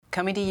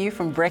Coming to you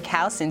from Brick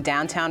House in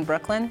downtown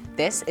Brooklyn,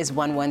 this is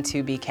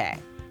 112BK.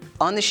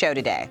 On the show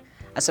today,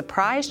 a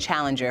surprise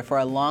challenger for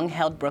a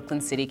long-held Brooklyn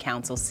City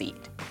Council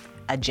seat,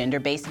 a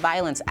gender-based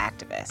violence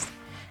activist,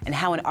 and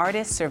how an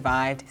artist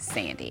survived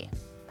Sandy.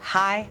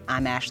 Hi,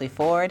 I'm Ashley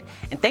Ford,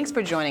 and thanks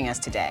for joining us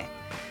today.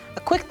 A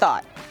quick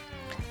thought.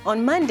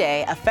 On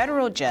Monday, a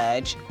federal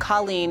judge,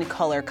 Colleen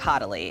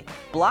Kohler-Cotterly,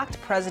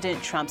 blocked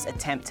President Trump's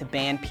attempt to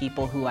ban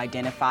people who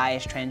identify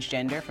as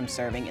transgender from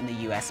serving in the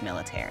U.S.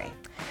 military.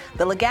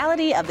 The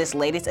legality of this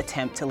latest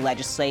attempt to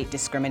legislate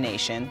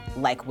discrimination,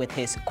 like with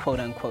his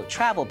quote-unquote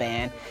travel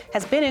ban,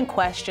 has been in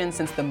question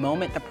since the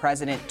moment the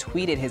president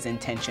tweeted his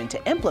intention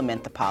to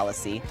implement the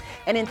policy,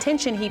 an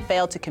intention he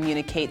failed to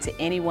communicate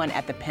to anyone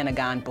at the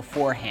Pentagon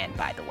beforehand,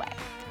 by the way.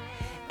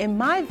 In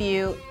my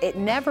view, it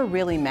never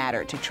really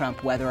mattered to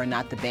Trump whether or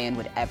not the ban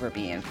would ever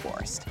be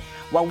enforced.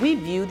 While we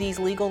view these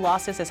legal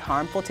losses as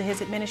harmful to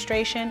his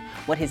administration,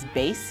 what his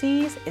base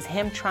sees is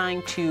him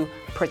trying to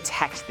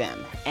protect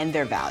them and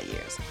their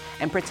values,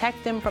 and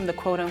protect them from the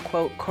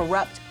quote-unquote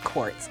corrupt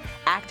courts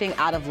acting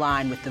out of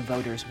line with the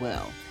voters'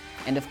 will.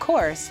 And of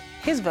course,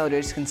 his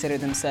voters consider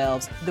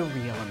themselves the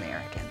real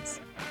Americans.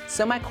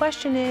 So my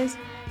question is,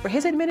 for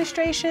his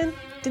administration,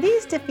 do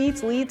these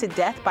defeats lead to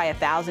death by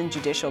 1,000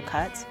 judicial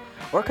cuts?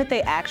 Or could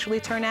they actually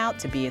turn out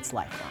to be its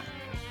lifeline?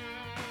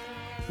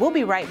 We'll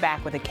be right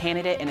back with a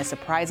candidate in a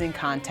surprising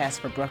contest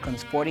for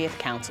Brooklyn's 40th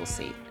council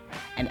seat,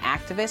 an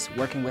activist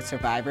working with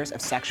survivors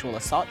of sexual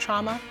assault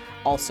trauma,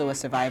 also a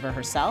survivor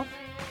herself,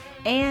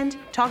 and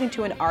talking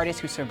to an artist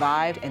who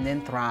survived and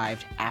then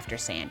thrived after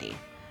Sandy.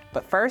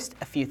 But first,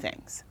 a few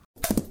things.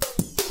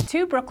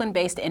 Two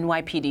Brooklyn-based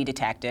NYPD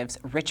detectives,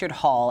 Richard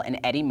Hall and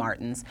Eddie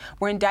Martins,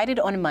 were indicted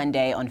on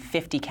Monday on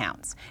 50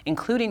 counts,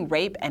 including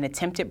rape and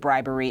attempted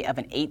bribery of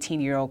an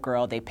 18-year-old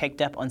girl they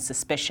picked up on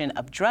suspicion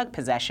of drug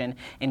possession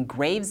in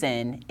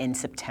Gravesend in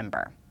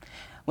September.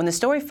 When the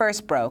story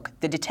first broke,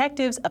 the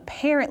detectives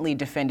apparently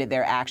defended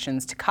their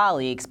actions to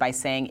colleagues by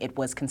saying it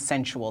was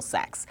consensual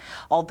sex,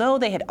 although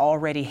they had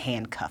already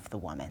handcuffed the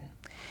woman.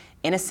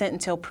 Innocent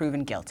until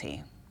proven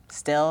guilty.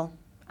 Still,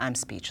 I'm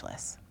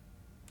speechless.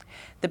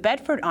 The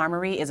Bedford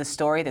Armory is a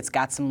story that's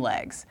got some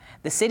legs.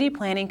 The City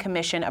Planning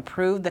Commission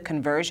approved the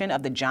conversion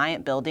of the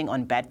giant building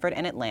on Bedford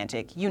and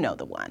Atlantic, you know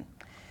the one.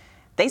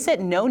 They said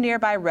no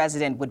nearby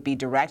resident would be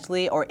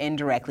directly or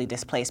indirectly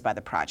displaced by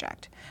the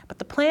project. But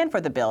the plan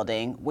for the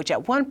building, which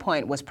at one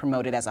point was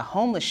promoted as a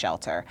homeless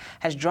shelter,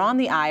 has drawn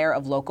the ire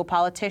of local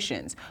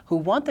politicians who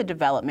want the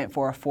development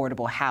for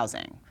affordable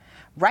housing.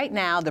 Right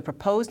now, the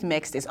proposed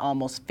mix is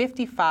almost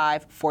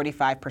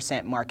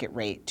 45% market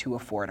rate to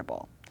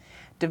affordable.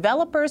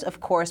 Developers, of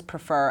course,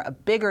 prefer a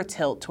bigger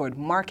tilt toward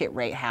market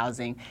rate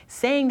housing,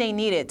 saying they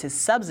need it to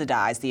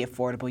subsidize the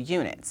affordable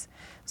units.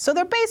 So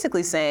they're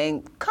basically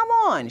saying, come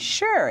on,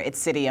 sure, it's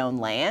city-owned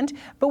land,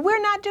 but we're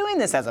not doing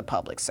this as a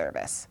public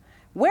service.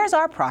 Where's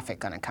our profit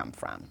going to come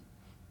from?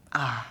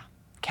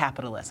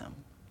 Capitalism.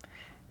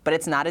 But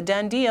it's not a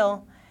done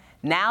deal.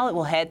 Now it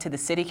will head to the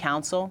City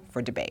Council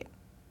for debate.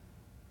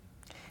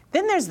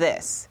 Then there's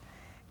this,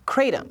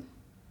 kratom.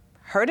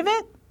 Heard of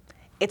it?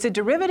 It's a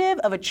derivative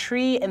of a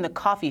tree in the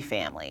coffee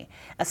family,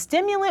 a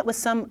stimulant with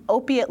some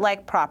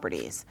opiate-like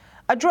properties,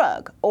 a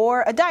drug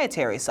or a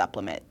dietary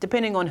supplement,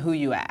 depending on who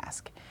you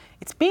ask.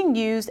 It's being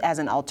used as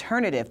an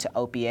alternative to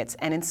opiates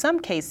and in some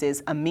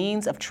cases a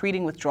means of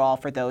treating withdrawal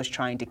for those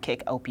trying to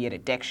kick opiate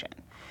addiction.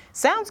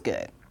 Sounds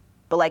good,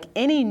 but like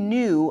any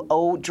new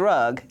old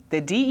drug,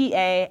 the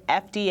DEA,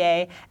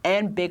 FDA,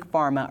 and Big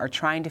Pharma are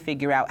trying to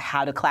figure out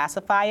how to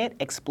classify it,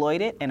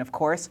 exploit it, and of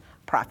course,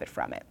 profit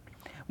from it,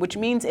 which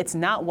means it's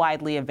not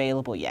widely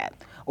available yet,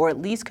 or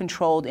at least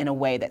controlled in a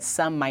way that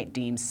some might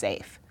deem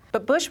safe.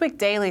 But Bushwick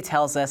Daily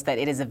tells us that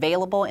it is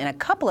available in a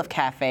couple of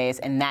cafes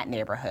in that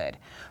neighborhood.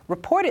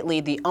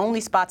 Reportedly, the only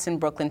spots in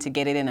Brooklyn to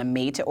get it in a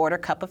made-to-order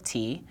cup of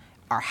tea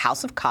are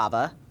House of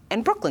Kava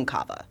and Brooklyn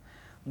Kava.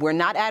 We're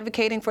not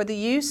advocating for the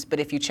use, but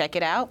if you check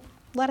it out,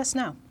 let us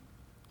know.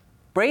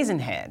 Brazen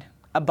Head,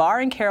 a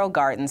bar in Carroll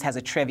Gardens, has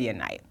a trivia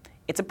night.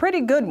 It's a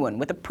pretty good one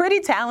with a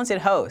pretty talented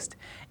host.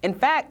 In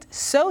fact,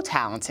 so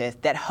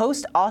talented that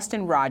host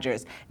Austin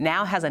Rogers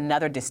now has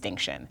another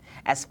distinction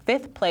as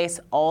 5th place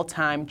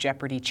all-time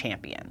Jeopardy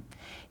champion.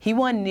 He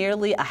won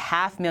nearly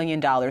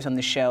 $500,000 on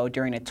the show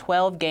during a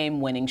 12-game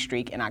winning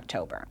streak in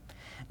October.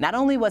 Not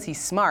only was he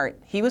smart,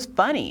 he was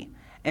funny.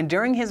 And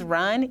during his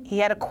run, he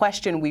had a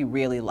question we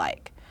really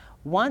like.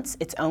 Once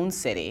its own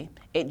city,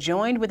 it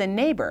joined with a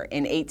neighbor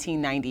in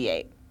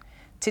 1898.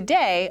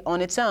 Today,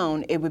 on its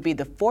own, it would be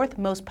the 4th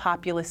most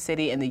populous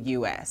city in the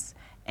U.S.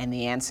 And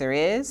the answer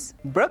is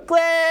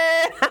Brooklyn!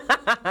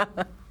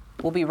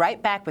 We'll be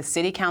right back with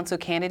City Council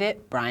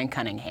candidate Brian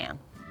Cunningham.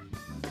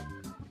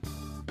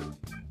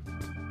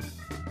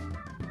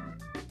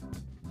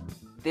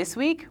 This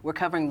week, we're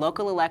covering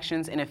local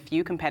elections in a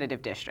few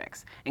competitive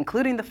districts,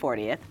 including the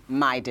 40th,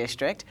 my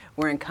district,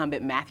 where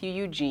incumbent Matthew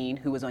Eugene,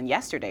 who was on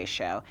yesterday's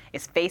show,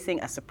 is facing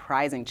a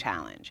surprising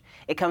challenge.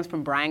 It comes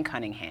from Brian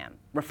Cunningham,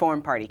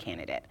 Reform Party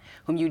candidate,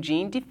 whom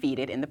Eugene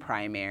defeated in the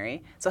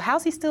primary. So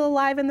how's he still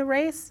alive in the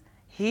race?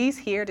 He's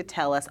here to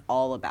tell us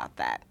all about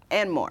that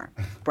and more.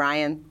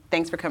 Brian,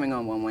 thanks for coming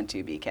on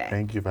 112BK.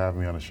 Thank you for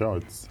having me on the show.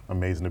 It's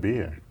amazing to be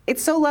here.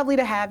 It's so lovely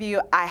to have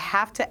you. I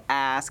have to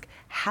ask,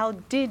 how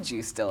did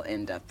you still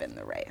end up in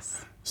the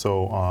race?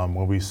 So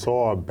when we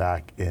saw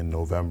back in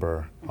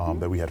November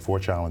that we had 4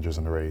 challengers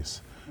in the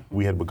race,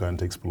 we had begun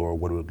to explore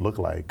what it would look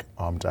like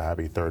to have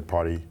a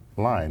third-party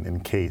line in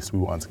case we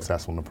were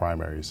unsuccessful in the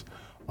primaries.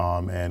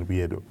 And we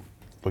had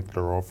looked at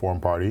the Reform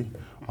Party.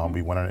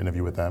 We went on an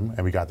interview with them,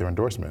 and we got their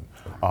endorsement.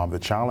 The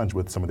challenge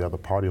with some of the other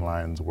party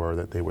lines were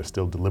that they were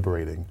still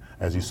deliberating.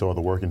 As you saw,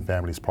 the Working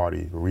Families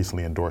Party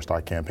recently endorsed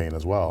our campaign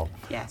as well.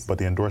 Yes. But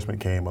the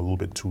endorsement came a little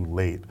bit too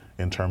late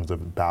in terms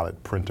of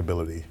ballot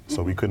printability.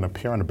 So we couldn't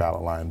appear on the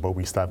ballot line, but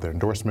we stopped their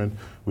endorsement.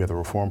 We have the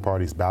Reform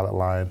Party's ballot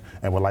line,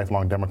 and we're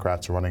lifelong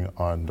Democrats running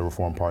on the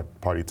Reform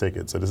Party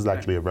ticket. So this is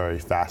actually a very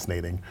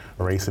fascinating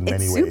race in many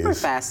ways. It's super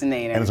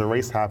fascinating. And there's a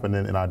race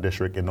happening in our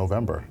district in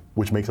November,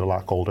 which makes it a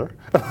lot colder,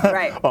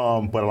 Right.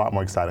 but a lot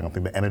more exciting. I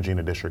think the energy in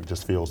the district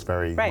just feels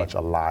very much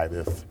alive,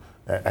 if,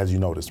 as you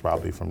noticed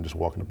probably from just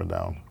walking up and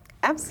down.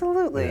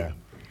 Absolutely.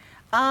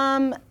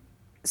 Yeah.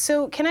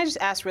 So can I just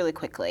ask really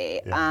quickly,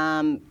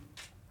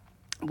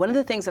 one of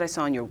the things that I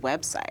saw on your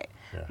website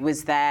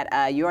was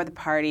that you are the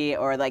party,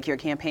 or like your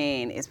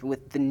campaign is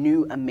with the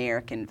New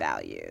American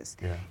Values.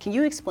 Yeah. Can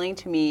you explain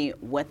to me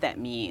what that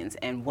means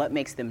and what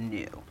makes them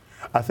new?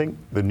 I think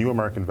the New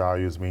American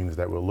Values means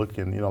that we're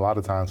looking, a lot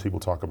of times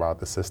people talk about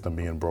the system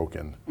being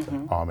broken,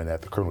 and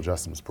that the criminal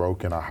justice system is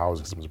broken, our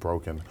housing system is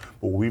broken.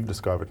 But what we've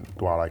discovered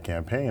throughout our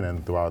campaign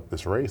and throughout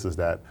this race is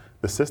that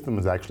the system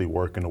is actually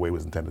working the way it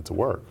was intended to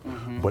work.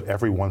 But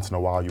every once in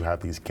a while you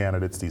have these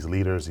candidates, these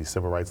leaders, these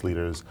civil rights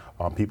leaders,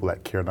 people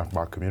that care enough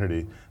about our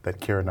community, that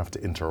care enough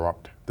to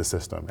interrupt the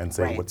system and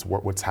say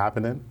what's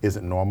happening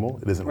isn't normal,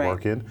 it isn't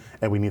working,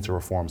 and we need to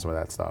reform some of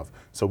that stuff.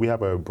 So we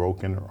have a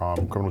broken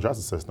criminal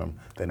justice system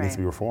that needs to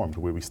be reformed,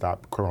 where we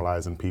stop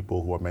criminalizing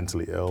people who are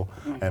mentally ill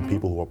and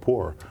people who are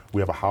poor.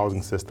 We have a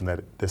housing system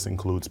that this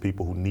includes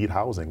people who need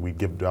housing. We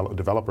give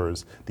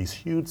developers these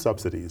huge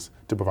subsidies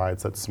to provide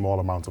such small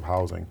amounts of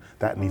housing.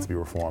 That needs to be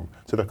reformed.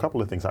 So there are a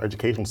couple of things. Our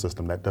educational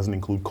system that doesn't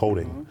include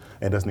coding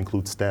and doesn't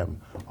include STEM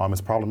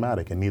is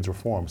problematic and needs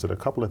reform. So there are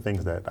a couple of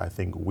things that I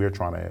think we're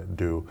trying to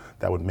do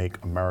that would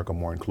make America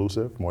more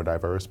inclusive, more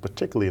diverse,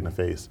 particularly in the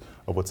face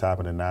of what's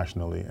happening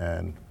nationally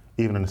and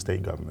even in the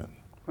state government.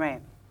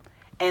 Right.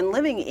 And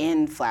living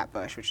in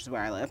Flatbush, which is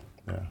where I live,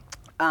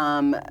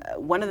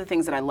 one of the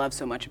things that I love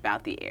so much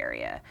about the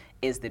area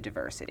is the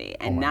diversity,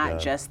 and not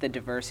just the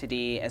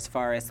diversity as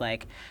far as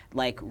like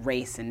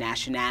race and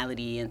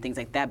nationality and things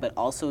like that, but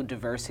also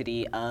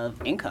diversity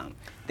of income.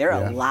 There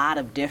are a lot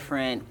of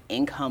different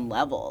income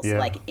levels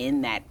like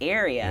in that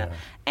area.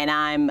 And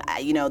I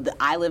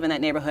live in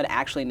that neighborhood.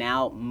 Actually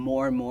now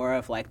more and more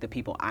of like the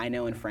people I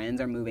know and friends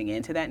are moving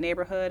into that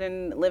neighborhood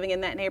and living in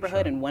that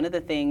neighborhood. And one of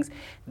the things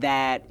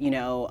that,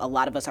 a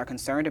lot of us are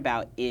concerned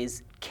about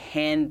is,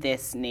 can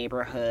this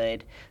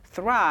neighborhood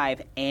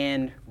thrive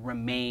and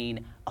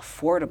remain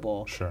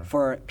affordable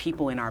for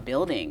people in our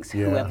buildings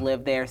who have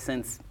lived there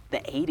since the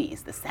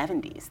 80s, the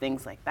 70s,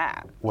 things like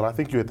that? Well, I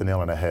think you hit the nail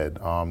on the head.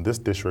 This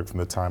district, from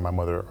the time my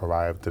mother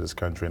arrived to this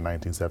country in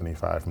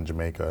 1975 from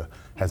Jamaica,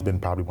 has been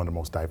probably one of the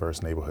most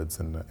diverse neighborhoods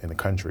in the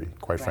country,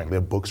 quite frankly. There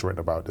are books written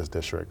about this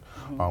district.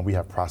 We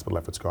have Prosper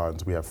Lefferts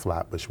Gardens, we have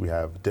Flatbush, we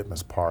have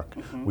Ditmas Park,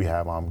 we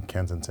have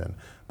Kensington.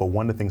 But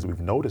one of the things we've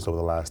noticed over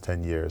the last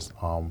 10 years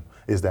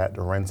is that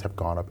the rents have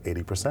gone up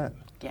 80%.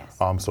 Yes.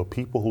 So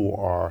people who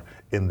are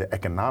in the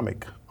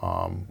economic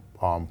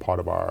part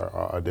of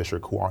our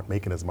district who aren't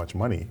making as much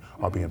money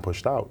are being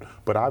pushed out.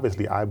 But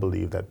obviously I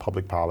believe that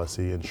public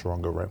policy and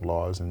stronger rent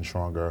laws and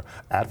stronger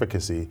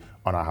advocacy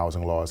on our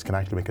housing laws can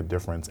actually make a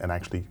difference and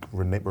actually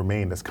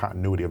remain this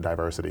continuity of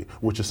diversity,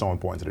 which is so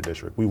important to the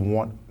district. We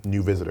want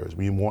new visitors.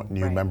 We want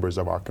new members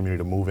of our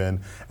community to move in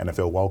and to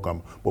feel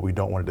welcome, but we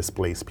don't want to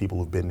displace people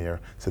who've been there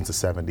since the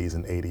 70s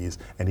and 80s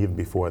and even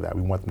before that.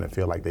 We want them to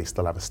feel like they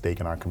still have a stake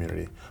in our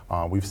community.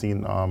 We've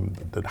seen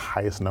the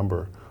highest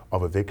number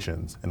of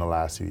evictions in the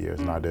last few years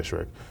in our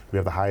district. We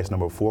have the highest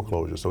number of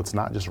foreclosures, so it's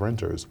not just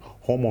renters.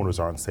 Homeowners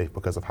aren't safe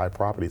because of high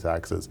property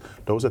taxes.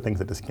 Those are things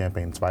that this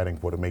campaign is fighting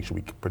for, to make sure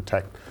we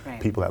protect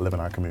people that live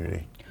in our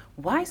community.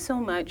 Why so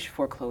much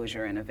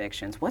foreclosure and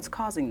evictions? What's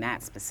causing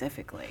that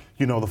specifically?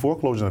 The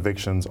foreclosure and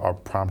evictions are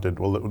prompted,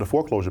 well, the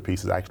foreclosure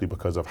piece is actually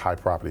because of high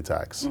property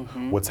tax.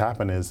 What's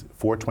happened is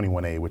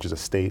 421A, which is a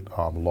state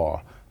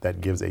law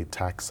that gives a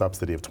tax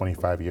subsidy of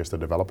 25 years to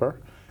the developer,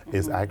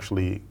 is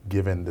actually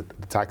given the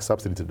tax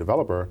subsidy to the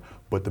developer,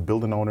 but the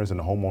building owners and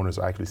the homeowners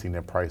are actually seeing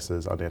their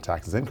prices or their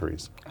taxes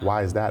increase.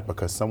 Why is that?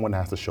 Because someone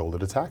has to shoulder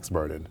the tax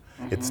burden.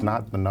 It's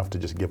not enough to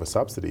just give a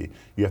subsidy.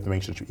 You have to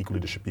make sure that you equally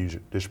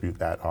distribute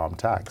that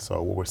tax.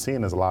 So what we're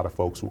seeing is a lot of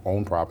folks who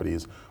own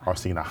properties are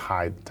seeing a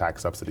high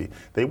tax subsidy.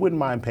 They wouldn't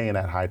mind paying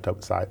that high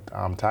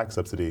tax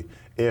subsidy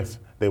if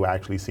they were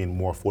actually seeing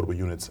more affordable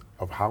units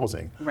of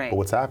housing. But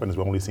what's happened is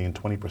we're only seeing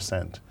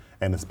 20%.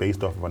 And it's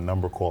based off of a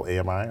number called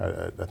AMI,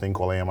 a thing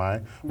called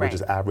AMI, which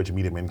is average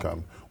medium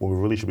income, when we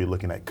really should be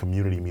looking at community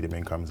community median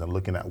incomes and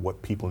looking at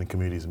what people in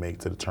communities make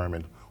to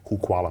determine who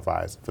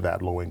qualifies for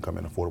that low income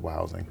and affordable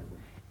housing.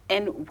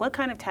 And what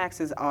kind of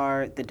taxes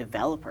are the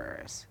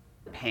developers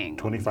paying?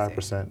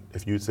 25%.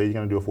 If you say you're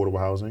going to do affordable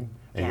housing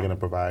and you're Yeah. going to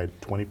provide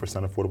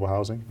 20% affordable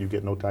housing, you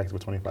get no tax for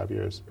 25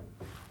 years.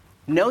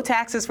 No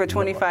taxes for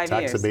 25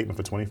 years? Tax abatement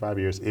for 25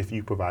 years if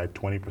you provide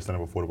 20%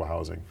 of affordable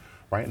housing.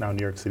 Right now,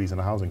 New York City's in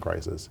a housing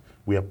crisis.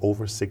 We have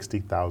over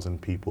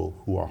 60,000 people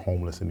who are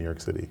homeless in New York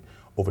City,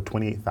 over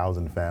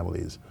 28,000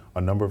 families,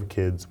 a number of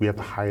kids. We have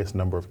the highest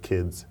number of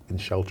kids in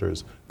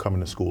shelters coming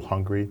to school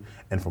hungry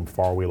and from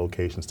faraway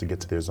locations to get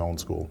to their zone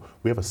school.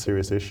 We have a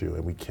serious issue,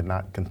 and we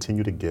cannot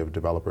continue to give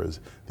developers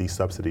these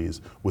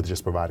subsidies with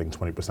just providing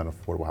 20% of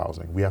affordable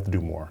housing. We have to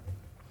do more.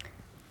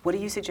 What do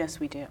you suggest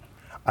we do?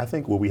 I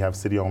think where we have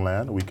city-owned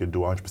land, we could do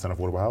 100%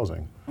 affordable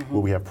housing. Where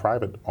we have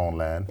private-owned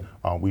land,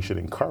 we should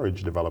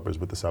encourage developers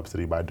with the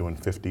subsidy by doing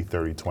 50,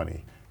 30,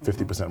 20.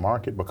 50%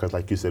 market, because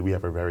like you said, we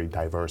have a very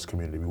diverse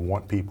community. We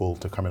want people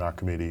to come in our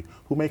community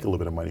who make a little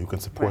bit of money, who can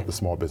support the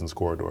small business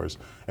corridors.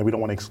 And we don't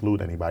want to exclude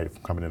anybody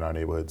from coming in our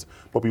neighborhoods.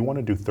 But we want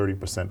to do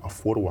 30%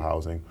 affordable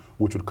housing,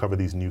 which would cover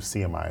these new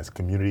CMIs,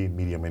 community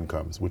medium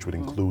incomes, which would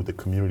include the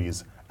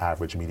community's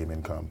average medium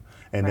income.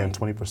 And then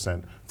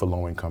 20% for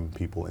low-income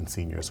people and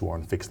seniors who are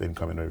on fixed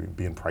income and are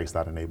being priced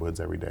out of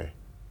neighborhoods every day.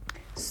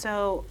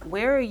 So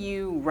where are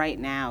you right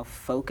now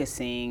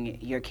focusing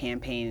your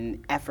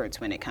campaign efforts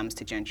when it comes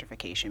to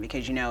gentrification?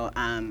 Because, you know,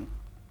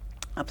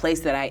 a place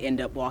that I end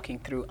up walking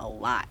through a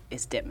lot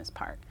is Ditmas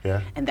Park.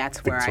 Yeah. And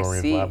that's where Victoria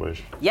I see,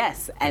 Flatbush.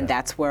 yes, and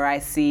that's where I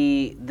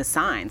see the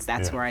signs.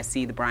 That's Yeah. where I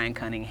see the Brian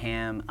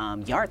Cunningham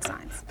yard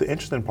signs. The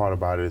interesting part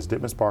about it is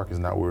Ditmas Park is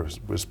not where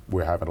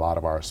we're having a lot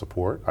of our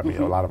support. I mean,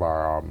 a lot of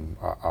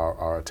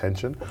our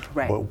attention.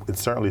 Right. But it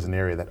certainly is an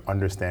area that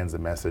understands the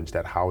message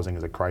that housing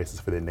is a crisis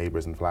for their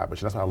neighbors in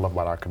Flatbush. And that's what I love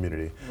about our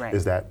community,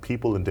 is that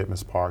people in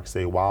Ditmas Park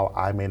say, while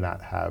I may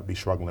not be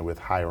struggling with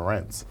higher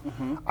rents,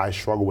 I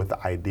struggle with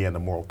the idea and the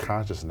moral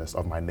consciousness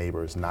of my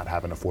neighbors not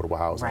having affordable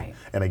housing. Right.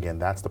 And again,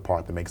 that's the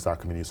part that makes our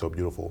community so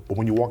beautiful. But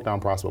when you walk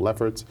down Prosper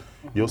Lefferts,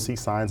 you'll see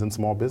signs in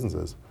small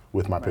businesses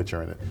with my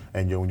picture in it.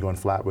 And when you're in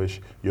Flatbush,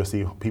 you'll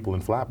see people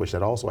in Flatbush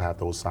that also have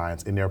those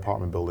signs in their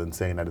apartment buildings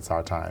saying that it's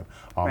our time.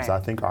 So I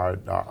think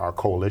our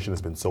coalition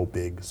has been so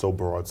big, so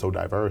broad, so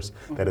diverse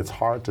that it's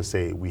hard to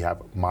say we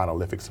have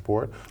monolithic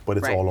support, but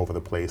it's all over the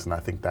place. And I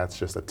think that's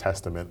just a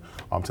testament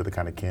to the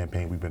kind of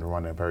campaign we've been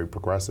running, a very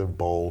progressive,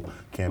 bold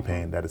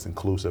campaign that is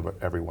inclusive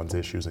of everyone's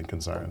issues and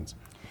concerns.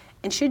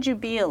 And should you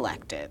be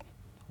elected,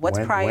 what's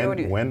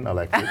priority? When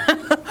elected.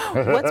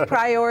 What's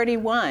priority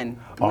one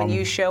when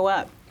you show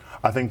up?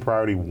 I think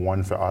priority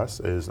one for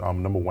us is,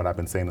 number one, I've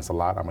been saying this a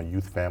lot, I'm a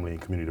youth, family,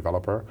 and community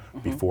developer.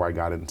 Before I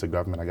got into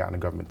government, I got into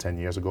government 10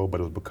 years ago,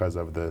 but it was because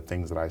of the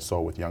things that I saw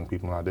with young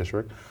people in our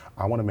district.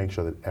 I want to make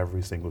sure that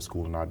every single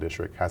school in our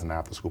district has an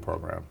after-school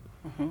program.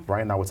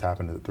 Right now what's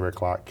happening is at 3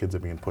 o'clock, kids are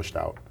being pushed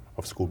out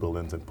of school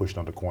buildings and pushed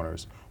onto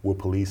corners, where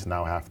police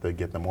now have to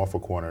get them off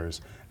of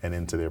corners and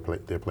into their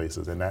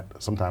places. And that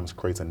sometimes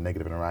creates a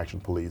negative interaction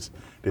with police.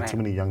 There are too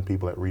many young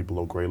people that read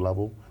below grade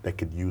level that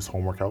could use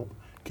homework help,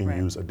 can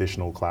use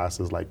additional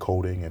classes like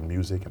coding and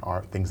music and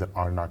art, things that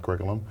aren't in our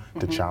curriculum,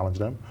 to challenge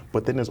them.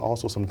 But then there's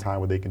also some time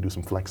where they can do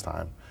some flex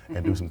time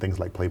and do some things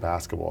like play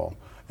basketball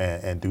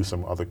and do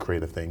some other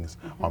creative things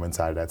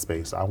inside of that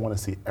space. So I want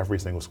to see every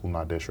single school in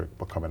our district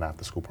become an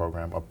after-school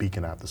program, a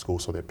beacon after school,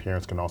 so their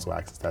parents can also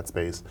access that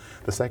space.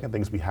 The second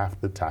thing is we have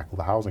to tackle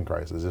the housing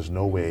crisis. There's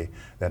no way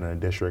that in a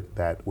district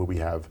where we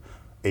have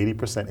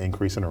 80%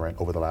 increase in rent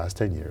over the last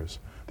 10 years,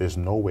 there's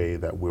no way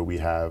that where we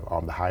have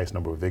the highest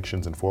number of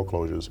evictions and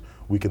foreclosures,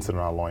 we can sit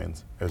on our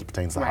loins as it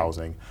pertains to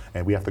housing.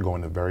 And we have to go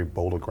in a very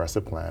bold,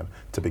 aggressive plan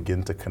to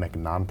begin to connect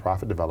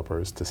nonprofit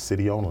developers to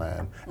city-owned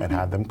land and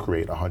have them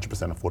create 100%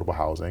 affordable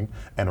housing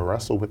and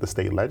wrestle with the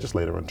state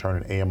legislature and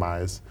turning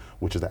AMIs,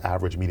 which is the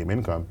average medium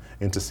income,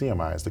 into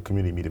CMIs, the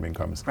community medium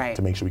incomes,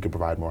 to make sure we can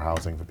provide more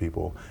housing for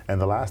people. And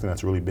the last thing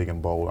that's really big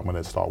and bold, I'm going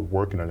to start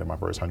working on it in my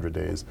first 100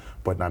 days,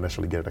 but not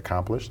necessarily get it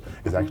accomplished,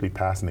 is actually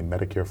passing a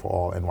Medicare for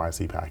All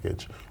NYC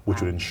package,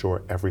 which would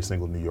ensure every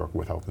single New Yorker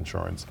with health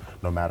insurance,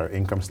 no matter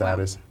income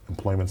status,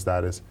 employment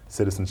status,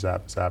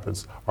 citizenship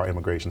status, or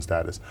immigration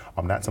status.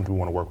 That's something we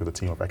want to work with a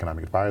team of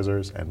economic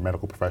advisors and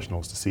medical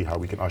professionals to see how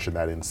we can usher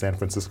that in. San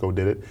Francisco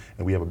did it,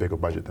 and we have a bigger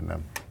budget than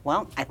them.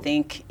 Well, I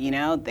think,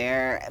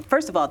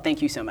 first of all,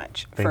 thank you so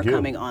much for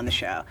coming on the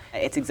show.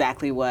 It's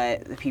exactly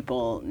what the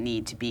people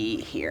need to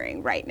be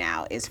hearing right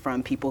now, is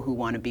from people who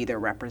want to be their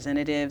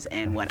representatives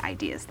and what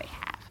ideas they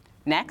have.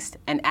 Next,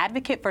 an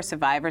advocate for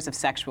survivors of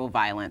sexual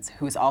violence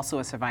who is also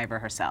a survivor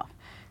herself.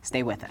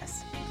 Stay with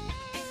us.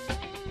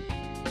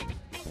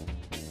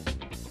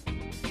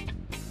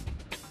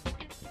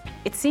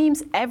 It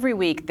seems every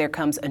week there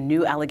comes a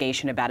new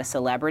allegation about a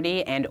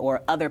celebrity and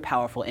or other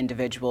powerful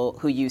individual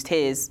who used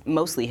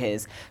mostly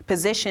his,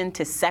 position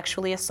to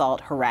sexually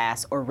assault,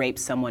 harass, or rape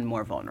someone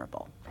more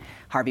vulnerable.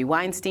 Harvey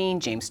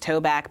Weinstein, James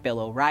Toback, Bill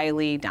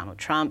O'Reilly, Donald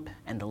Trump,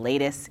 and the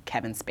latest,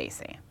 Kevin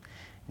Spacey.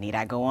 Need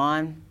I go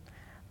on?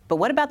 But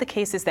what about the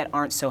cases that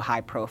aren't so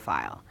high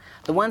profile?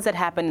 The ones that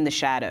happen in the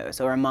shadows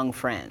or among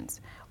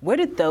friends? Where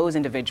did those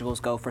individuals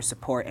go for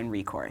support and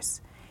recourse?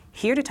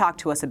 Here to talk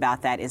to us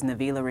about that is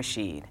Nabila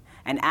Rashid,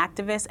 an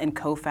activist and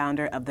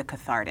co-founder of The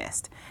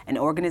Cathartist, an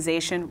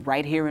organization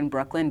right here in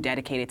Brooklyn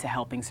dedicated to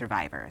helping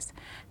survivors.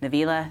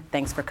 Nabila,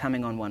 thanks for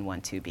coming on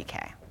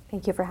 112BK.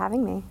 Thank you for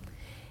having me.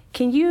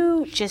 Can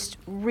you just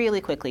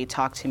really quickly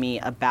talk to me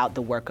about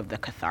the work of The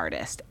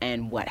Cathartist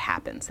and what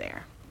happens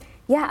there?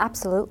 Yeah,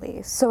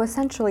 absolutely. So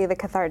essentially, The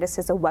Cathartist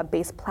is a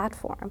web-based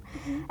platform.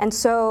 And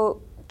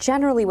so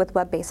generally with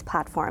web-based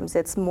platforms,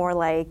 it's more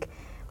like,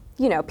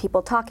 you know,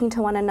 people talking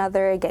to one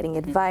another, getting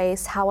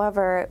advice.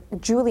 However,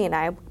 Julie and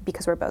I,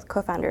 because we're both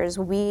co-founders,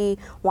 we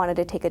wanted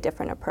to take a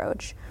different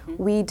approach.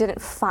 We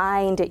didn't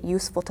find it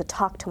useful to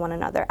talk to one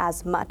another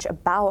as much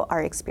about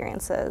our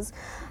experiences.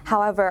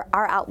 However,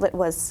 our outlet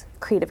was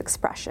creative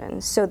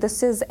expression. So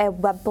this is a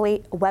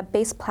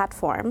web-based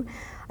platform,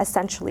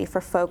 essentially,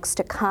 for folks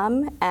to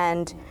come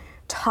and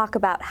talk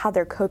about how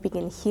they're coping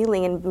and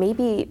healing and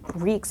maybe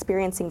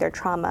re-experiencing their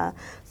trauma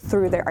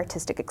through their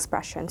artistic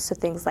expression. So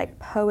things like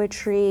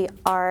poetry,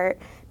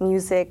 art,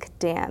 music,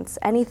 dance,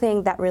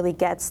 anything that really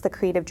gets the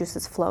creative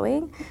juices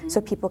flowing so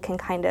people can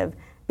kind of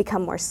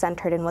become more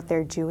centered in what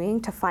they're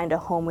doing to find a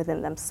home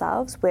within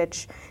themselves,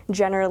 which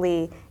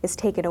generally is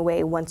taken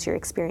away once you're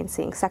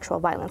experiencing sexual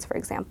violence, for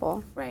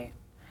example. Right.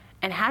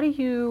 And how do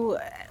you,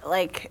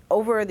 like,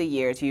 over the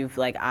years, you've,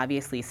 like,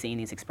 obviously seen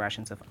these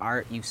expressions of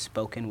art. You've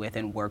spoken with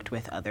and worked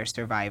with other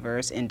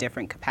survivors in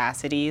different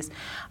capacities.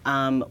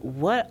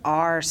 What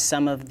are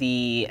some of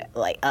the,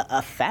 like,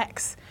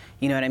 effects?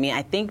 You know what I mean?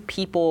 I think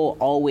people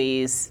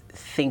always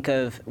think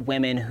of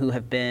women who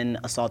have been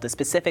assaulted,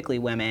 specifically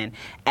women,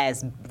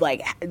 as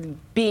like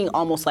being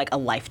almost like a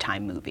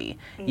Lifetime movie.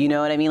 You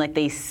know what I mean? Like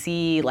they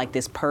see like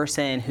this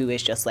person who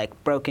is just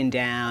like broken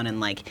down and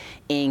like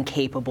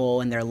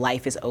incapable and their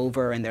life is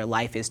over and their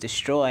life is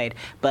destroyed.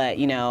 But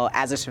you know,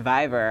 as a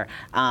survivor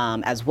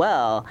as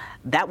well,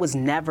 that was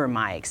never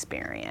my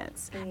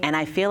experience. And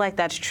I feel like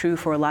that's true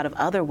for a lot of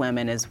other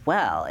women as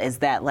well, is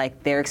that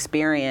like their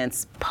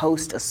experience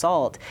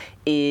post-assault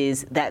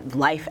is that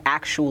life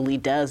actually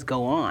does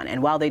go on.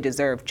 And while they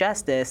deserve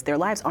justice, their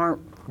lives aren't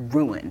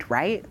ruined,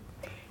 right?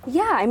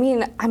 Yeah, I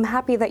mean, I'm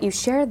happy that you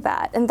shared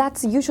that. And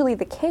that's usually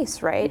the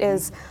case, right?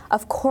 Is,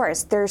 of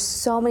course, there's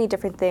so many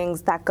different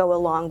things that go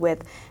along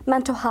with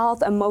mental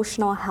health,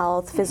 emotional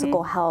health,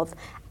 physical health,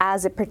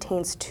 as it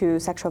pertains to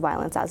sexual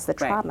violence as the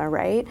trauma,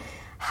 right?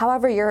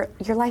 However, your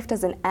life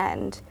doesn't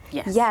end.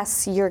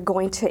 Yes, you're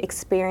going to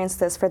experience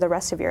this for the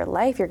rest of your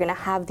life. You're going to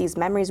have these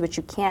memories which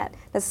you can't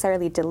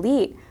necessarily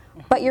delete,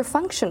 but you're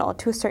functional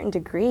to a certain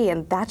degree,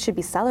 and that should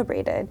be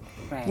celebrated.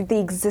 The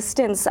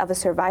existence of a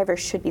survivor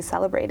should be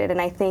celebrated, and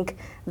I think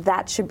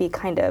that should be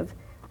kind of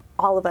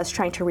all of us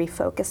trying to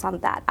refocus on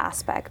that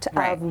aspect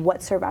of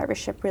what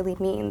survivorship really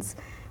means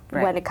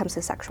when it comes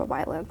to sexual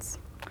violence.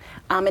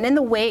 And in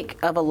the wake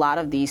of a lot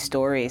of these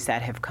stories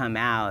that have come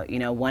out, you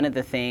know, one of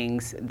the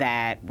things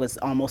that was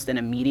almost an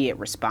immediate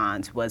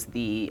response was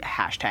the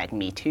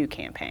 #MeToo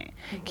campaign.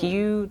 Can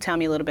you tell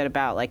me a little bit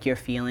about like your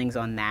feelings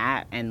on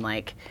that and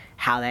like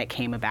how that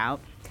came about?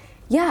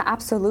 Yeah,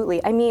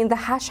 absolutely. I mean, the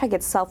hashtag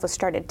itself was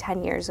started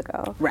 10 years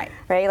ago. Right,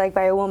 like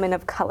by a woman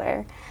of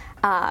color.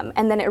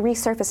 And then it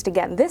resurfaced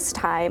again this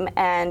time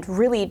and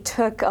really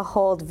took a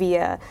hold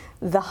via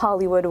the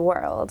Hollywood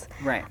world.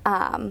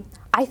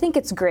 I think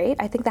it's great.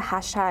 I think the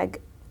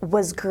hashtag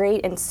was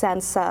great in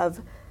sense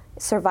of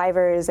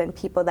survivors and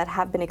people that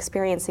have been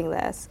experiencing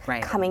this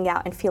coming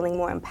out and feeling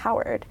more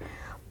empowered.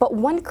 But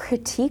one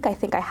critique I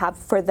think I have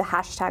for the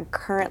hashtag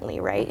currently,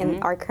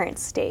 in our current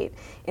state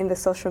in the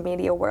social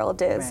media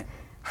world is,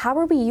 how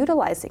are we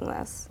utilizing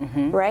this,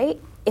 right?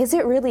 Is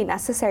it really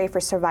necessary for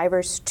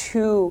survivors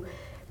to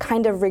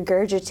kind of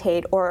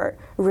regurgitate or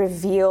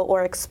reveal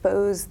or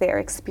expose their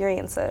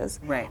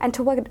experiences? And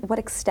to what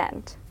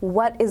extent?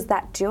 What is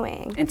that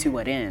doing? And to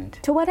what end?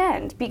 To what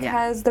end?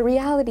 Because the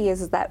reality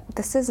is that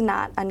this is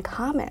not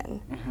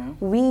uncommon.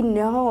 We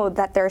know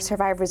that there are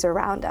survivors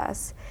around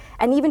us.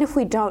 And even if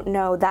we don't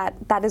know,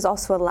 that is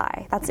also a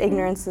lie. That's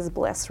ignorance is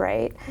bliss,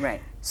 right?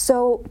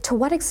 So to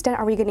what extent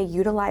are we going to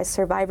utilize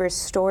survivors'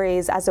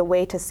 stories as a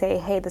way to say,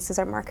 hey, this is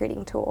our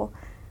marketing tool?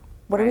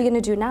 What are we going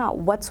to do now?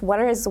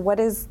 What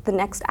is the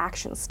next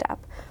action step?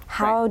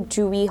 How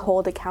do we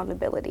hold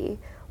accountability?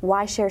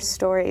 Why share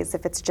stories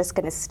if it's just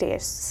going to stay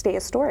a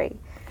story?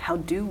 How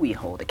do we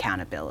hold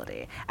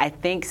accountability? I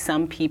think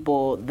some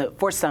people,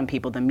 for some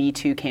people, the Me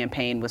Too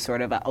campaign was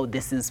sort of a, oh,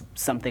 this is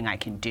something I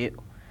can do,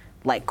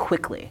 like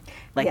quickly.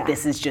 Like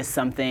this is just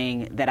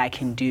something that I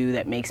can do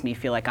that makes me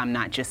feel like I'm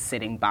not just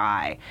sitting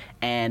by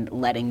and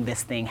letting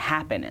this thing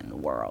happen in the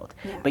world.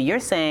 But you're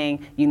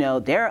saying, you know,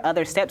 there are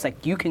other steps,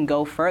 like you can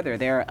go further.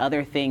 There are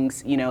other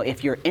things, you know,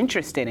 if you're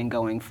interested in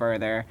going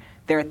further,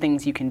 there are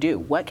things you can do.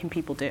 What can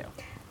people do?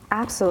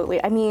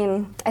 Absolutely. I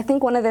mean, I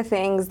think one of the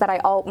things that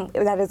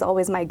that is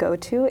always my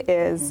go-to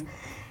is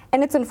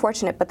And it's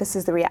unfortunate, but this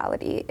is the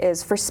reality,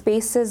 is for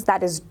spaces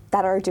that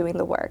are doing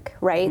the work,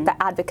 right?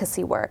 The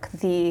advocacy work,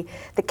 the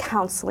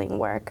counseling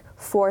work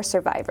for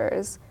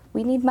survivors,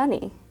 we need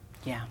money.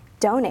 Yeah.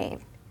 Donate,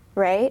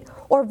 right?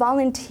 Or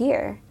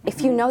volunteer.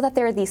 If you know that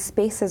there are these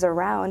spaces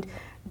around,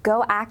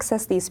 go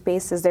access these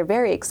spaces. They're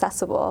very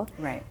accessible.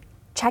 Right.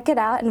 Check it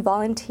out and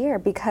volunteer,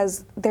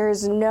 because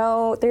there's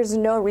no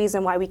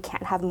reason why we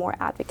can't have more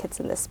advocates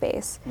in this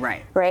space.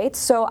 Right. Right?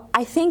 So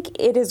I think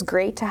it is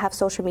great to have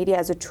social media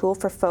as a tool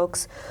for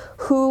folks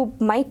who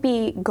might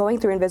be going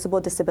through invisible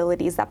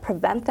disabilities that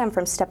prevent them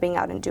from stepping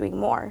out and doing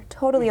more.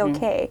 Totally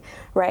okay,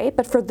 right?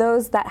 But for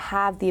those that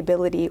have the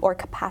ability or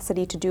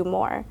capacity to do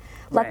more,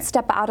 let's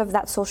step out of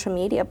that social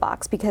media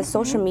box, because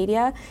social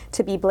media,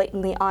 to be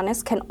blatantly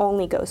honest, can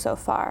only go so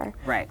far.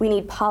 Right. We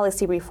need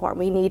policy reform.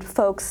 We need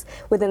folks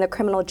within the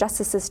criminal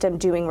justice system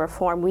doing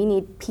reform. We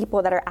need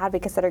people that are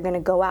advocates that are going to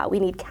go out. We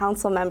need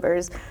council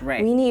members.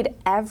 Right. We need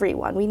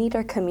everyone. We need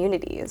our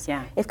communities.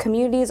 Yeah. If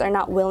communities are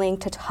not willing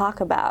to talk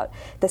about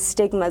the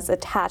stigmas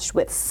attached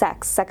with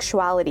sex,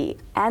 sexuality,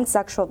 and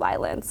sexual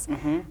violence,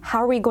 how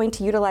are we going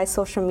to utilize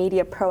social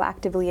media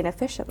proactively and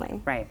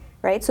efficiently? Right.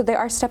 Right? So there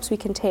are steps we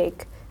can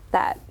take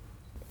that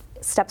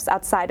steps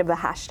outside of the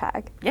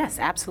hashtag. Yes,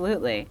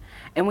 absolutely.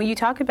 And when you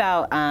talk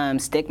about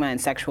stigma and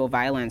sexual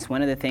violence,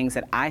 one of the things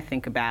that I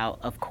think about,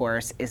 of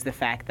course, is the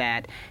fact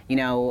that, you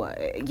know,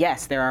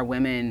 yes, there are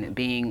women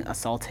being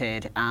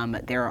assaulted.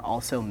 There are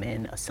also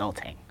men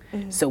assaulting.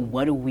 So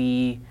what do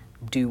we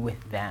do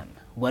with them?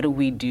 What do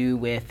we do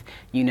with,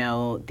 you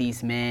know,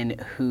 these men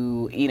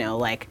who, you know,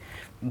 like,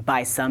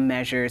 by some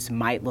measures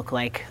might look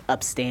like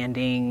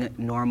upstanding,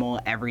 normal,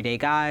 everyday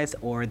guys,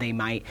 or they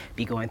might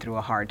be going through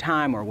a hard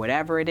time or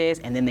whatever it is,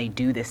 and then they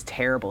do this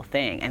terrible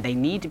thing, and they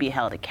need to be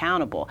held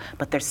accountable,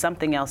 but there's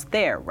something else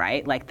there,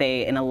 right? Like,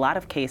 they, in a lot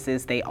of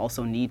cases, they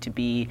also need to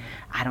be,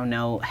 I don't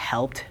know,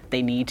 helped.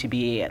 They need to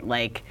be,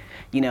 like,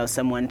 you know,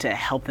 someone to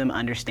help them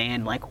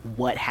understand, like,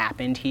 what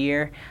happened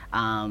here.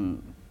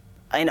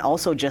 And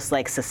also just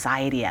like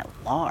society at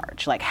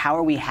large. Like, how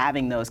are we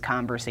having those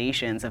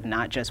conversations of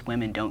not just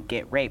women don't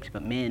get raped,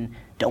 but men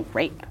don't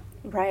rape?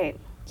 Right.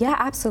 Yeah,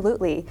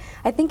 absolutely.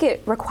 I think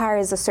it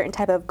requires a certain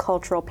type of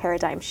cultural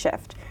paradigm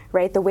shift,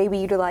 right? The way we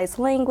utilize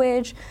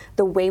language,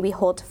 the way we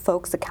hold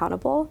folks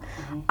accountable.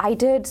 I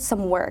did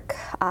some work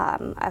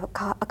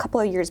a couple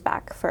of years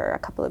back, for a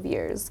couple of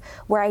years,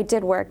 where I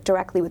did work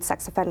directly with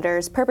sex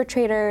offenders,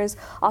 perpetrators,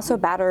 also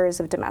batterers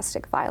of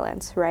domestic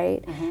violence,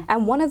 right?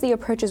 And one of the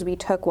approaches we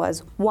took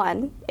was,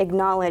 one,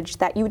 acknowledge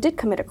that you did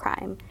commit a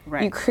crime.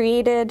 Right. You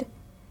committed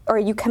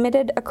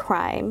a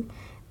crime.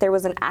 There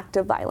was an act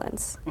of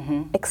violence.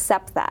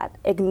 Accept that,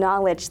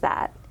 acknowledge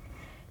that.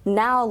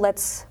 Now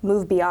let's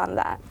move beyond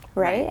that,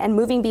 right? And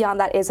moving beyond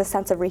that is a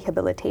sense of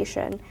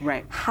rehabilitation.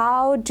 Right.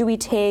 How do we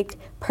take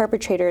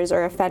perpetrators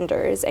or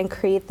offenders and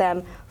create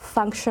them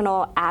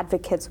functional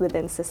advocates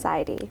within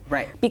society?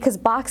 Right. Because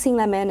boxing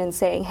them in and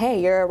saying, hey,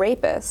 you're a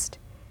rapist,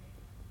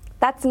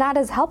 that's not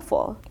as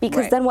helpful,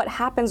 because then what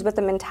happens with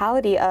the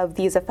mentality of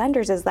these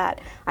offenders is that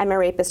I'm a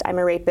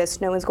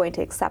rapist, no one's going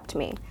to accept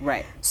me.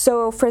 Right.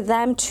 So for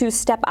them to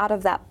step out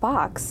of that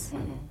box,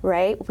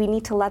 right, we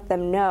need to let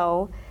them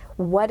know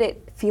what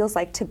it feels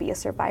like to be a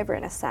survivor,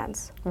 in a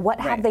sense. What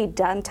have they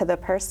done to the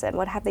person?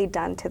 What have they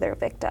done to their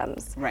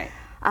victims? Right.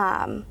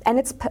 And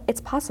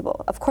it's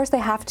possible. Of course, they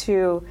have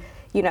to,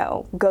 you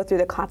know, go through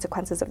the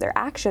consequences of their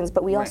actions,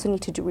 but we also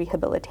need to do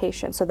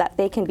rehabilitation so that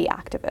they can be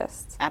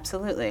activists.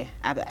 Absolutely.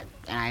 And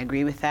I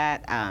agree with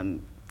that.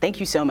 Thank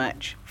you so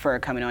much for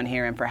coming on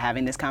here and for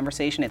having this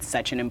conversation. It's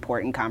such an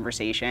important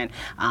conversation.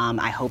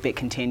 I hope it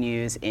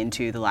continues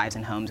into the lives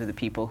and homes of the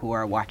people who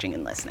are watching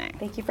and listening.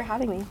 Thank you for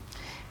having me.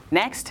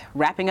 Next,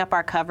 wrapping up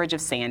our coverage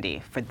of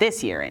Sandy, for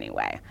this year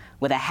anyway,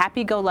 with a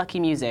happy-go-lucky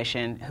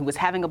musician who was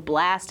having a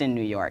blast in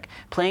New York,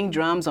 playing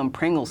drums on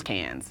Pringles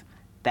cans.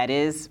 That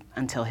is,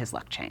 until his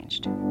luck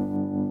changed.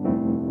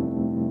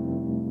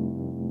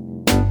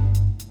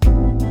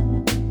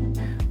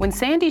 When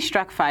Sandy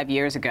struck 5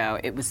 years ago,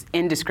 it was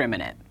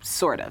indiscriminate,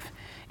 sort of.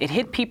 It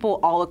hit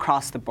people all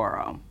across the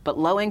borough, but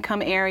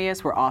low-income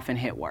areas were often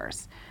hit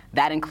worse.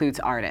 That includes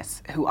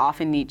artists, who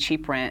often need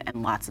cheap rent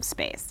and lots of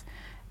space.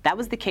 That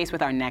was the case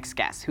with our next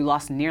guest, who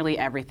lost nearly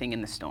everything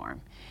in the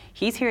storm.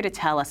 He's here to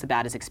tell us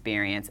about his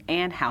experience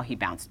and how he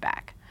bounced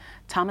back.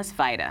 Thomas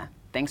Vida,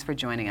 thanks for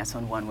joining us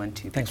on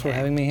 112BK. Thanks for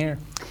having me here.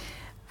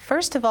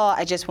 First of all,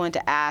 I just wanted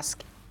to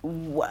ask,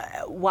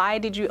 why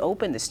did you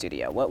open the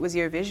studio? What was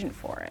your vision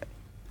for it?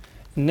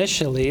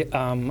 Initially,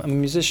 I'm a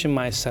musician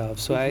myself,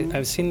 so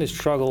I've seen the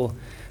struggle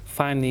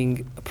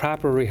finding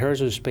proper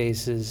rehearsal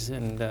spaces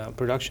and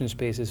production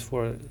spaces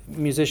for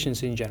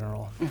musicians in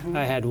general.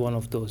 I had one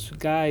of those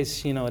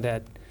guys,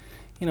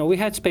 we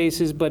had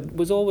spaces, but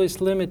was always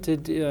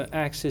limited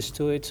access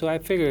to it. So I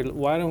figured,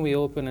 why don't we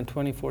open a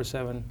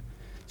 24/7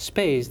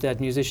 space that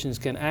musicians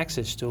can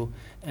access to?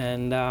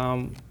 And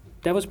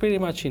that was pretty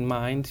much in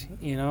mind,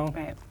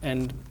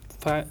 and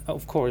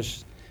of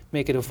course,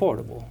 make it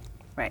affordable.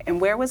 Right.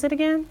 And where was it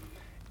again?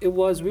 We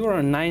were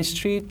on 9th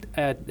Street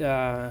at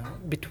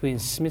between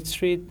Smith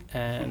Street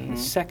and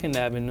 2nd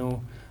Avenue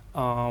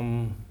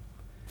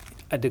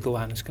at the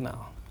Gowanus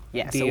Canal.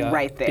 Yeah, so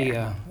right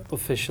there. The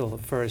official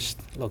first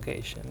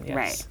location,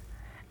 yes.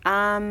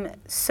 Right.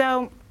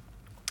 So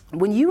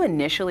when you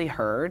initially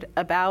heard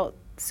about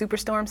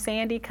Superstorm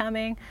Sandy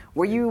coming,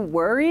 were you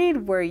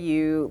worried? Were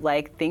you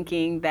like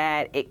thinking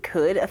that it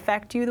could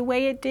affect you the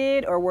way it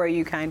did? Or were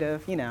you kind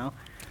of,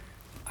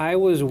 I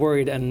was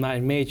worried, and I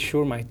made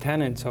sure my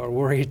tenants are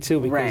worried too,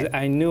 because Right.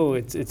 I knew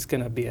it's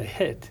going to be a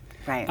hit.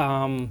 Right.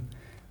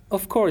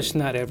 Of course,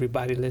 not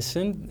everybody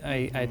listened.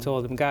 I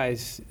told them,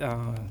 guys,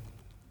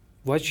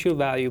 watch your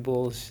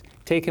valuables,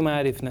 take them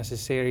out if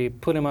necessary,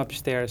 put them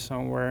upstairs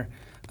somewhere.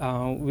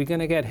 We're going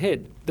to get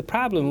hit. The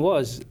problem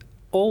was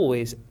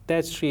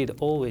that street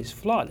always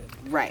flooded.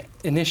 Right.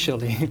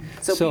 Initially.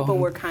 So people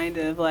were kind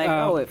of like,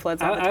 it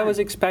floods all the time. I was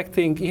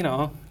expecting,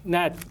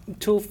 not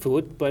 2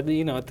 foot, but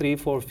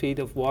 3-4 feet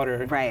of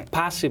water Right.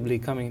 possibly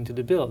coming into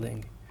the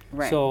building.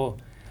 Right. So,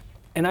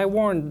 and I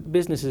warned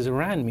businesses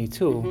around me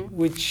too,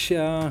 which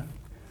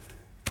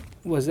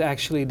was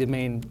actually the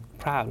main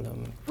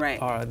problem, Right.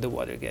 the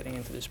water getting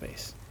into the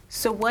space.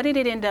 So what did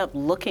it end up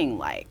looking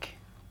like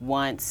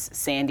once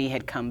Sandy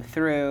had come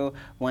through,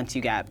 once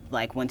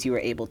you were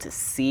able to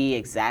see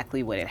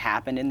exactly what had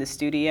happened in the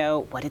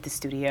studio? What did the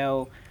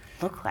studio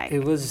look like?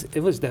 It was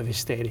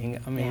devastating.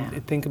 I mean, Yeah.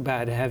 think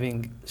about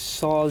having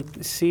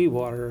salt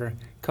seawater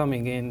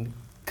coming in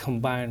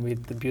combined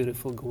with the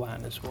beautiful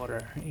Gowanus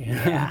water.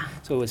 Yeah.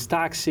 So it was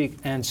toxic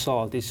and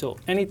salty. So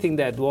anything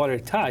that water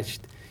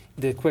touched,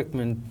 the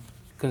equipment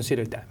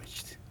considered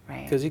damaged.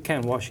 Right. Because you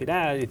can't wash it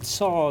out. It's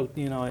salt,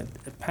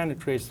 it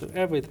penetrates through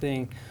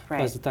everything, Right.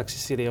 plus the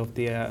toxicity of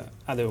the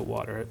other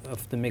water,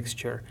 of the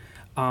mixture.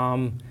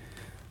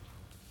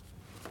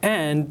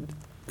 And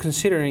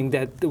considering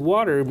that the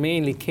water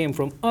mainly came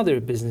from other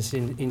businesses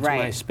into my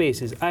Right.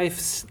 spaces, I've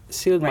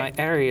sealed Right.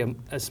 my area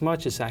as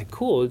much as I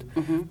could,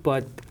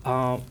 but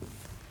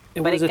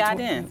But it got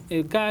in.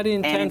 It got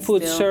in, And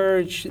 10-foot still-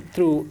 surge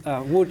through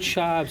wood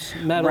shops,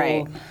 metal,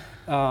 Right.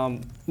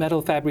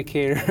 metal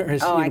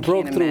fabricators. Oh, I It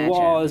broke can't through imagine.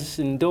 walls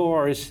and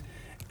doors,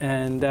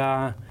 and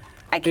I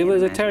it can't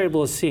was a imagine.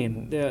 terrible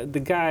scene. The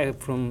guy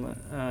from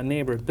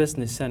neighbor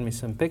business sent me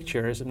some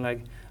pictures. I'm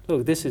like,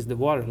 look, this is the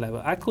water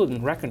level. I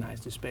couldn't recognize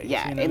the space.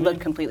 Yeah, you know it what I looked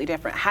mean? completely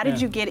different. How did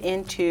Yeah. you get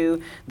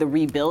into the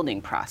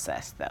rebuilding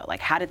process, though?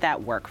 Like, how did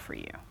that work for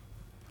you?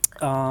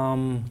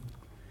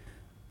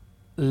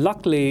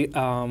 Luckily,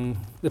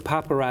 the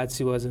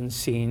paparazzi wasn't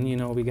seen.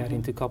 We got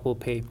into a couple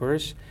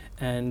papers,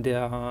 and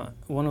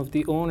one of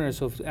the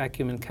owners of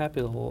Acumen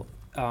Capital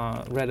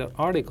read an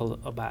article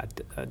about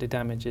the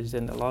damages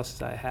and the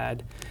losses I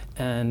had,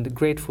 and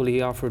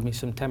gratefully offered me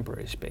some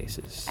temporary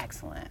spaces.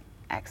 Excellent,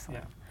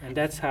 excellent. Yeah, and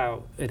that's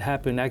how it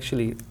happened.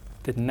 Actually,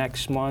 the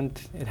next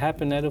month, it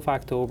happened end of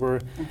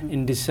October.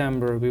 In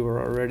December, we were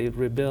already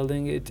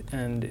rebuilding it,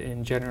 and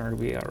in January,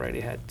 we already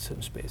had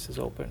some spaces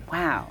open.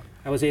 Wow.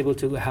 I was able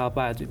to help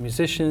out with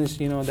musicians,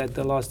 that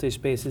they lost their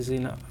spaces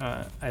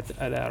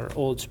at our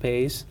old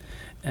space,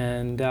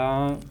 and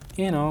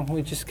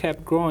we just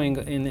kept growing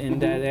in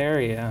that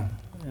area,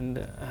 and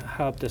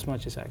helped as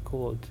much as I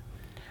could.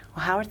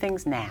 Well, how are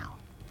things now?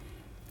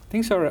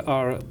 Things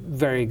are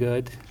very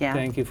good. Yeah.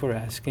 Thank you for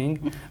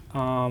asking.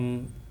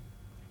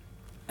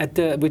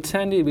 With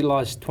Sandy, we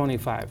lost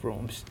 25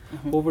 rooms.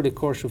 Over the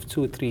course of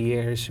 2-3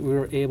 years, we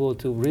were able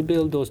to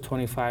rebuild those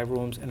 25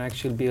 rooms and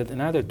actually build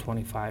another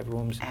 25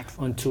 rooms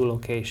Excellent. on 2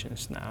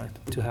 locations now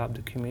to help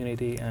the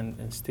community and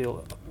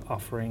still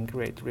offering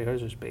great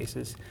rehearsal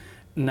spaces.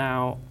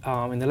 Now,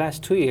 in the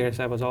last 2 years,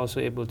 I was also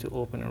able to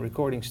open a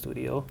recording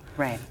studio,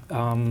 Right.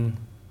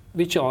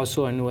 which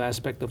also a new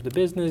aspect of the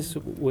business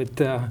with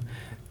the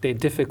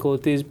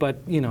difficulties, but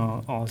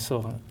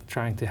also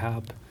trying to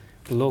help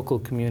the local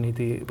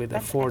community with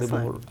That's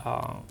affordable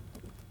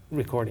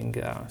recording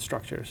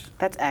structures.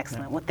 That's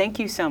excellent. Yeah. Well, thank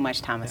you so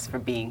much, Thomas, for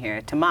being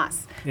here.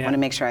 Tomas, I Yeah. want to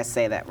make sure I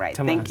say that right.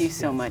 Tomas, Thank you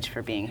so yes. much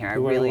for being here. I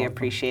You're very really welcome.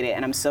 appreciate it,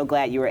 and I'm so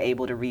glad you were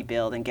able to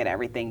rebuild and get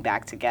everything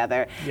back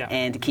together Yeah.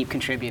 and keep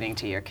contributing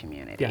to your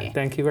community. Yeah,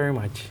 thank you very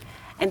much.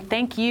 And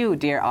thank you,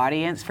 dear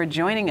audience, for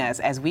joining us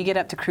as we get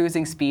up to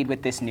cruising speed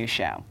with this new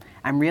show.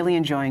 I'm really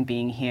enjoying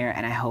being here,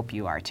 and I hope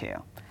you are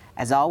too.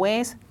 As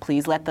always,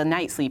 please let the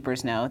night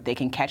sleepers know they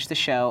can catch the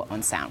show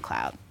on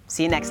SoundCloud.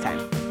 See you next time.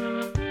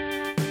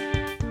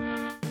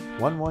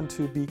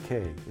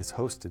 112BK is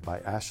hosted by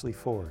Ashley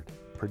Ford,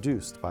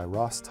 produced by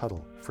Ross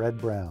Tuttle, Fred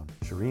Brown,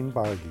 Shireen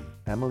Bargi,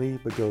 Emily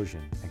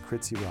Bogosian, and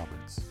Kritzy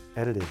Roberts.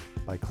 Edited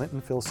by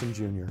Clinton Filson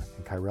Jr.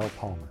 and Kyrell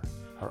Palmer.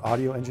 Our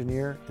audio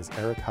engineer is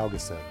Eric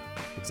Haugesed.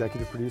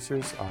 Executive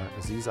producers are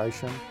Aziz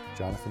Isham,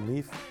 Jonathan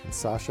Leaf, and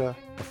Sasha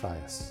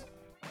Mathias.